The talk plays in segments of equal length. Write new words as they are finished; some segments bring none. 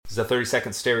This is a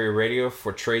 30-second stereo radio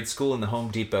for trade school in the Home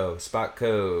Depot. Spot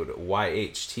code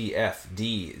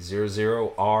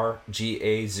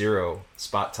YHTFD00RGA0.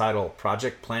 Spot title,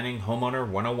 Project Planning Homeowner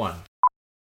 101.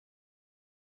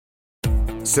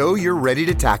 So you're ready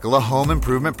to tackle a home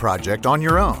improvement project on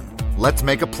your own. Let's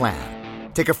make a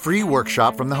plan. Take a free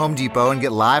workshop from the Home Depot and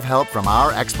get live help from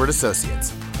our expert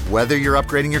associates. Whether you're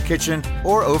upgrading your kitchen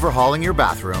or overhauling your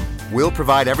bathroom, we'll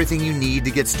provide everything you need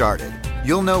to get started.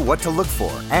 You'll know what to look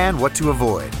for and what to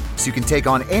avoid, so you can take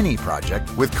on any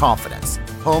project with confidence.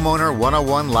 Homeowner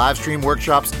 101 live stream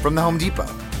workshops from the Home Depot.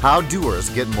 How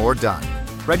doers get more done.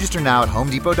 Register now at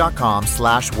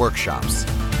homedepot.com/workshops.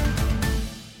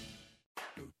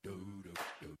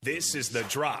 This is The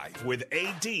Drive with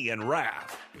AD and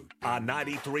Rav on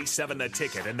 93.7 The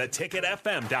Ticket and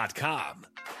theticketfm.com.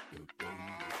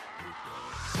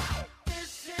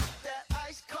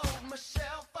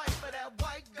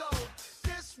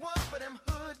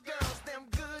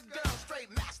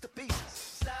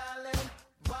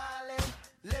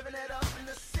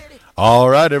 All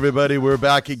right, everybody, we're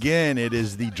back again. It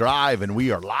is The Drive, and we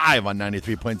are live on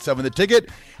 93.7 The Ticket.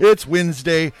 It's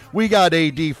Wednesday. We got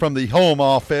AD from the home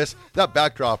office. That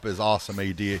backdrop is awesome,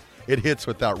 AD. It hits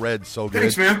with that red so good.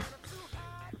 Thanks, man.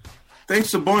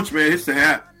 Thanks a bunch, man. It's the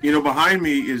hat. You know, behind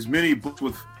me is many books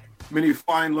with many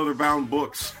fine leather-bound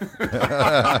books. And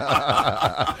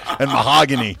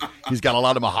mahogany. He's got a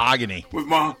lot of mahogany. With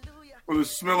the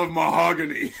smell of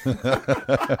mahogany.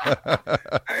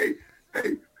 Hey.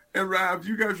 And Rav,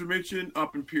 you guys were mentioned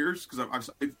up in Pierce, because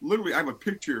I have a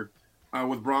picture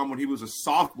with Brom when he was a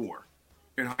sophomore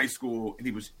in high school, and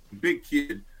he was a big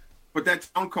kid. But that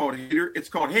town called Hader, it's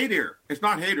called Hader. It's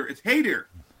not Hader, it's Hader.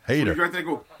 Hader. So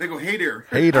they go Hader.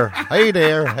 Hader. Hey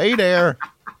there. Hey there.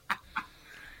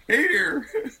 Hey there.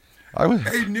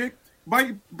 Hey, Nick,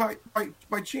 by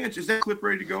chance, is that clip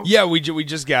ready to go? Yeah, we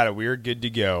just got it. We're good to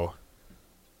go.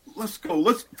 Let's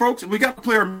go. Folks, we got to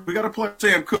play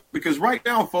Sam Cooke, because right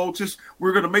now, folks,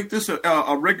 we're going to make this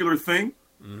a regular thing,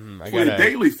 a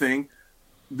daily thing.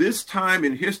 This time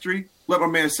in history, let my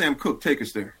man Sam Cooke take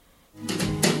us there.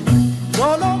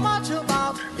 Don't know much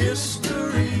about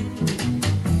history.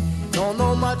 Don't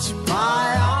know much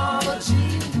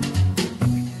biology.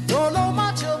 Don't know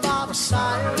much about a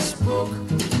science book.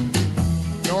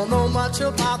 Don't know much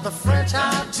about the French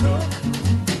I took.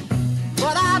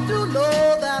 But I do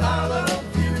know that I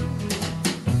love you,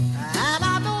 and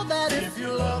I know that if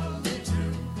you love me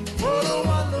too, what a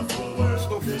wonderful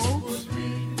world this would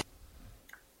be.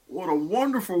 What a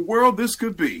wonderful world this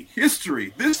could be.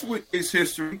 History. This is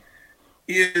history.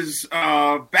 Is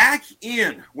back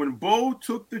in when Bo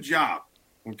took the job.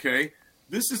 Okay,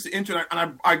 this is the internet,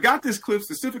 and I got this clip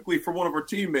specifically for one of our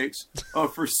teammates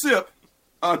for SIP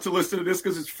to listen to this,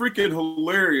 because it's freaking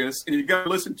hilarious, and you got to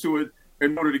listen to it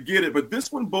in order to get it. But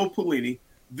this one, Bo Pelini,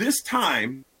 this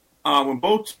time, when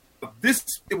Bo,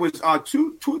 it was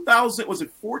 2000, was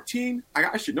it 14?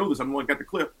 I should know this. I'm the one who got the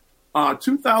clip.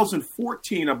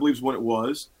 2014, I believe is what it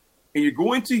was. And you're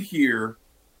going to hear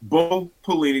Bo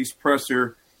Pelini's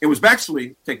presser. It was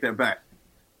actually, take that back.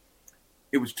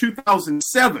 It was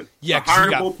 2007. Yeah, because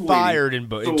he got fired in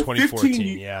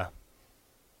 2014, yeah.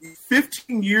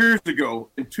 15 years ago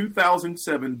in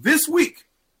 2007, this week,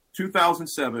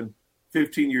 2007,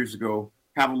 15 years ago.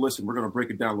 Have a listen. We're going to break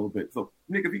it down a little bit. So,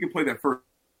 Nick, if you can play that first.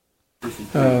 I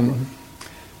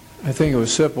think it was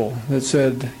Sipple that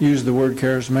said, use the word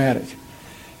charismatic.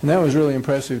 And that was really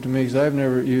impressive to me, because I've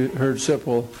never heard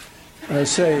Sipple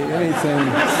say anything,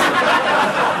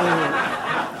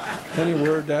 any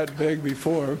word that big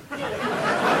before.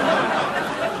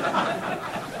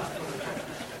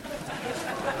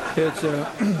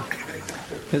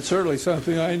 It's certainly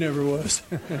something I never was.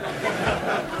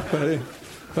 But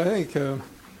I think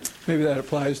maybe that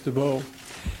applies to Bo.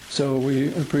 So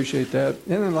we appreciate that.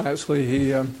 And then lastly,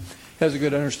 he has a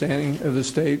good understanding of the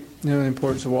state, the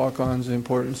importance of walk-ons, the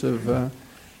importance of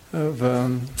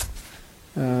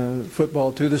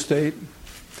football to the state.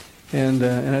 And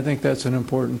I think that's an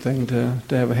important thing to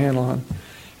have a handle on.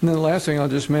 And then the last thing I'll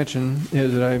just mention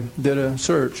is that I did a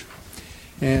search,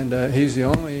 and he's the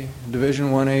only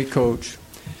Division 1A coach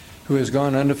who has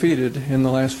gone undefeated in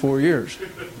the last 4 years.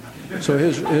 So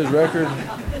his record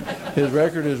is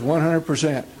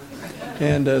 100%,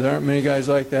 and there aren't many guys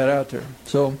like that out there.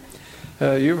 So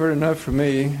you've heard enough from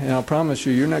me, and I'll promise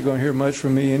you're not going to hear much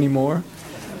from me anymore.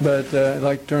 But I'd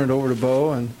like to turn it over to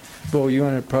Bo, and Bo, you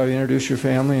want to probably introduce your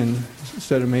family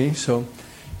instead of me. So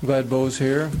I'm glad Bo's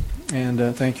here,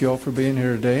 and thank you all for being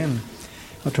here today. And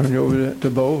I'll turn you over to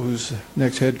Bo, who's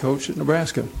next head coach at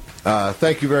Nebraska.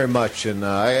 Thank you very much, and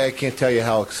I can't tell you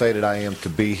how excited I am to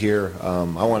be here.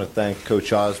 I want to thank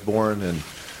Coach Osborne and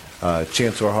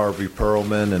Chancellor Harvey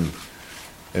Perlman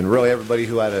and really everybody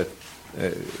who had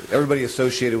everybody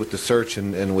associated with the search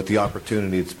and with the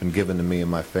opportunity that's been given to me and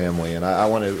my family. And I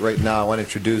want to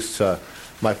introduce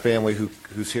my family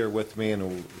who's here with me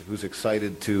and who's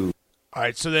excited to. All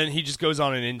right, so then he just goes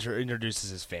on and introduces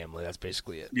his family. That's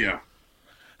basically it. Yeah.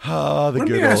 Oh, Let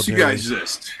me ask you guys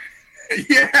this.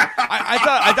 Yeah,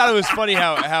 I thought it was funny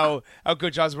how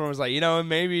Coach Osborne was like,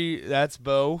 maybe that's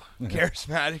Bo,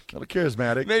 charismatic. A little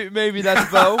charismatic. Maybe that's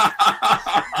Bo.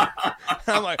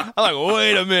 I'm like,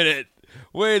 wait a minute.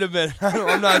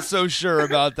 I'm not so sure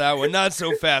about that one. Not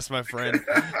so fast, my friend.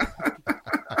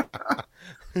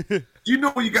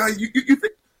 You guys,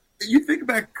 you think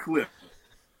about clip.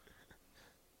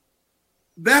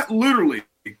 That literally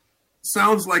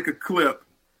sounds like a clip.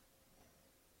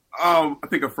 I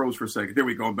think I froze for a second. There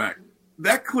we go. I'm back.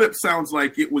 That clip sounds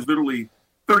like it was literally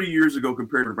 30 years ago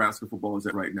compared to Nebraska football as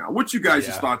it right now. What's you guys'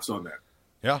 thoughts on that?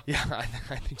 Yeah,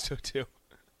 I think so too.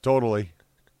 Totally.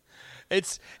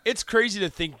 It's crazy to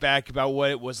think back about what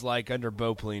it was like under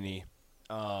Bo Pelini.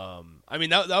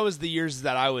 That was the years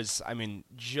that I was,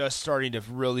 just starting to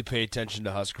really pay attention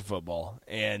to Husker football,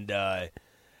 and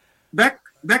that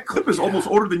clip is almost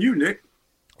older than you, Nick.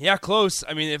 Yeah, close.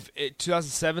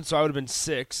 2007, so I would have been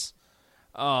 6.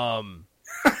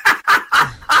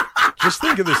 Just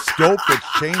think of the scope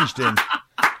that's changed in.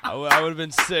 I would have been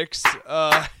 6.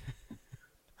 Wow,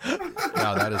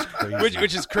 that is crazy.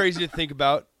 Which is crazy to think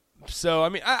about. So,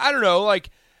 I don't know.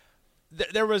 Like,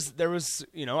 there was.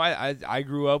 I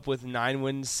grew up with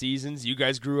 9-win seasons. You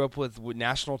guys grew up with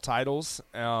national titles.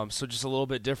 So just a little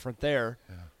bit different there.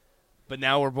 Yeah. But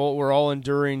now we're all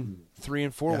enduring 3-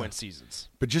 and 4-win seasons.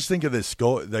 But just think of this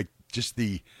like just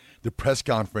the press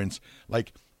conference.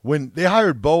 Like when they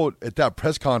hired Bo at that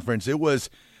press conference, it was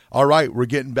all right. We're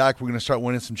getting back. We're going to start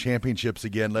winning some championships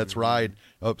again. Let's ride.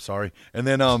 Oh, sorry. And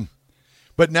then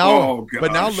but now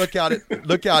look at it.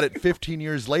 Look at it 15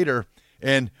 years later,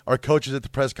 and our coach is at the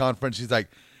press conference. He's like,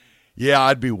 "Yeah,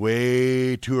 I'd be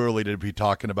way too early to be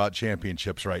talking about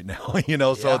championships right now."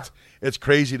 So it's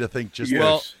crazy to think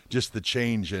just the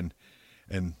change and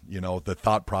the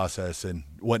thought process and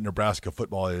what Nebraska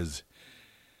football is.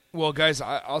 Well, guys,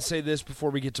 I'll say this before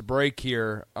we get to break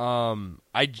here.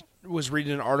 I was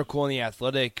reading an article from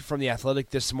the Athletic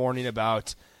this morning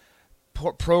about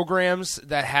programs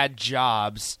that had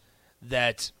jobs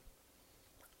that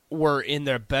were in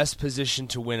their best position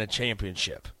to win a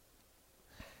championship.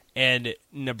 And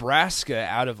Nebraska,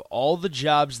 out of all the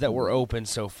jobs that were open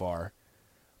so far,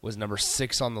 was number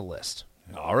 6 on the list.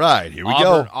 All right, here we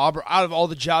go. Auburn, out of all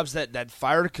the jobs that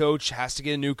fired a coach, has to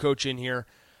get a new coach in here,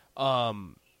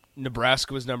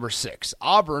 Nebraska was number 6.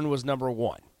 Auburn was number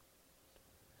 1.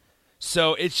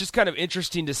 So it's just kind of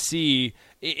interesting to see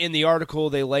in the article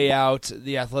the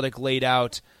Athletic laid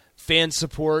out fan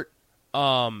support,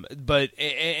 but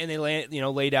they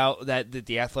laid out that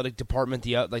the athletic department,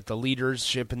 the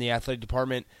leadership in the athletic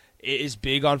department is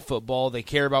big on football. They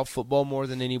care about football more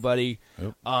than anybody.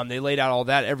 Yep. They laid out all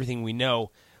that, everything we know.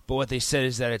 But what they said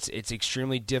is that it's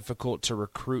extremely difficult to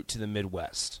recruit to the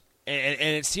Midwest. And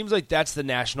it seems like that's the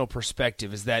national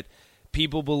perspective, is that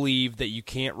people believe that you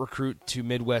can't recruit to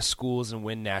Midwest schools and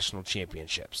win national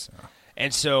championships. Yeah.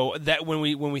 And so that when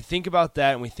we think about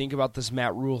that and we think about this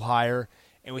Matt Rule hire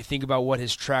and we think about what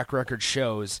his track record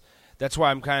shows, that's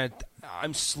why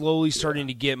I'm slowly starting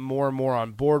to get more and more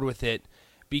on board with it,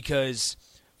 because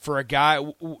for a guy,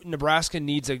 Nebraska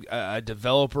needs a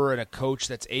developer and a coach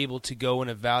that's able to go and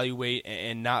evaluate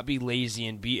and not be lazy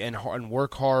and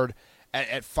work hard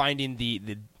at finding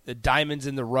the diamonds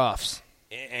in the roughs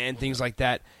and things like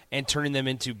that, and turning them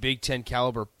into Big Ten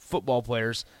caliber football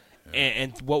players. Yeah.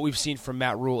 And what we've seen from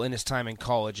Matt Rule in his time in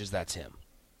college is that's him.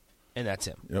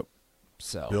 Yep.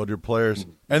 So build your players,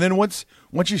 and then once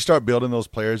you start building those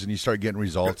players and you start getting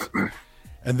results,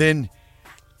 and then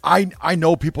I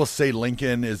know people say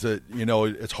Lincoln is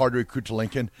it's hard to recruit to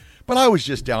Lincoln, but I was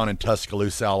just down in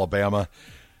Tuscaloosa, Alabama.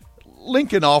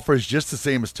 Lincoln offers just the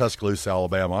same as Tuscaloosa,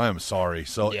 Alabama. I am sorry.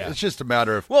 So It's just a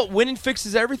matter of winning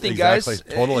fixes everything, exactly, guys.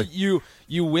 Totally.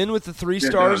 You win with the 3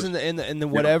 stars and the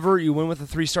whatever. You win with the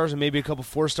 3 stars and maybe a couple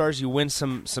 4 stars. You win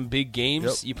some big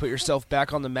games. Yep. You put yourself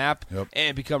back on the map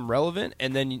and become relevant.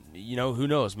 And then who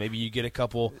knows? Maybe you get a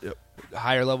couple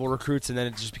higher level recruits, and then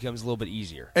it just becomes a little bit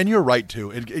easier. And you're right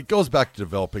too. It goes back to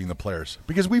developing the players,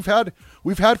 because we've had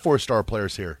 4-star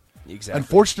players here. Exactly.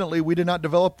 Unfortunately, we did not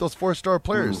develop those 4-star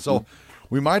players, so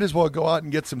we might as well go out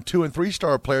and get some 2- and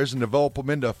 3-star players and develop them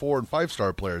into 4- and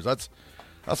 5-star players. That's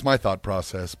my thought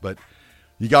process. But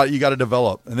You got to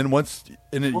develop, and then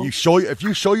if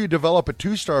you develop a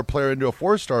 2-star player into a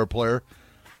 4-star player,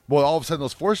 well, all of a sudden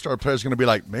those 4-star players are going to be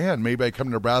like, man, maybe I come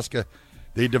to Nebraska,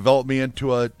 they develop me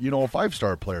into a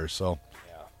 5-star player. So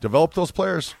develop those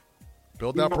players,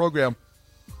 build that program.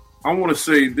 I want to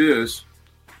say this.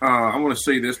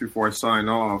 Before I sign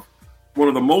off. One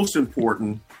of the most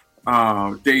important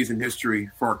days in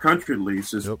history for our country, at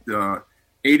least, is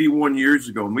 81 years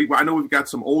ago. And I know we've got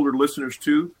some older listeners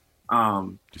too.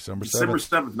 December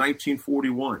 7th,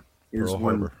 1941 is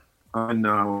when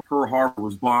Pearl Harbor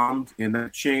was bombed, and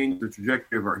that changed the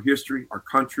trajectory of our history, our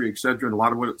country, et cetera, and a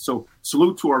lot of it. So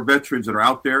salute to our veterans that are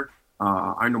out there.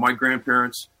 I know my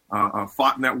grandparents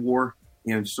fought in that war.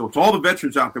 And so to all the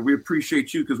veterans out there, we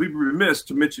appreciate you, because we'd be remiss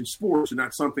to mention sports, and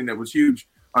that's something that was huge,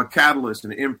 a catalyst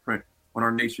and an imprint on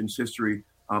our nation's history,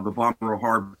 the bomb in Pearl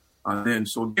Harbor then.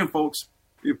 So again, folks,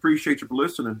 we appreciate you for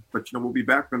listening, but we'll be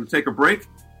back. We're going to take a break,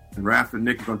 and Raph and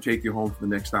Nick are going to take you home for the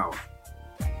next hour.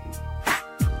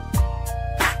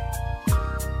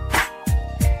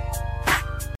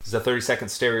 This is a 30-second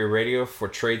stereo radio for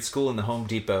Trade School in the Home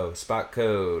Depot. Spot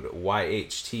code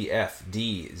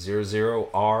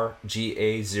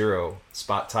YHTFD00RGA0.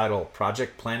 Spot title,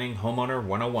 Project Planning Homeowner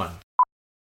 101.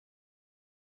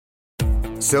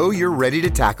 So you're ready to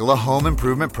tackle a home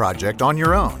improvement project on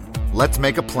your own. Let's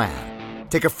make a plan.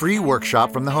 Take a free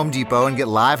workshop from the Home Depot and get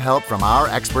live help from our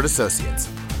expert associates.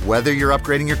 Whether you're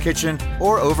upgrading your kitchen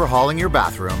or overhauling your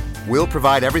bathroom, we'll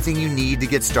provide everything you need to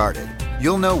get started.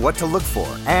 You'll know what to look for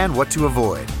and what to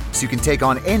avoid, so you can take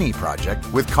on any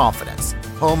project with confidence.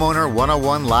 Homeowner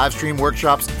 101 live stream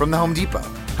workshops from the Home Depot.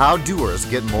 How doers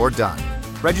get more done.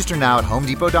 Register now at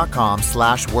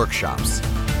homedepot.com/workshops.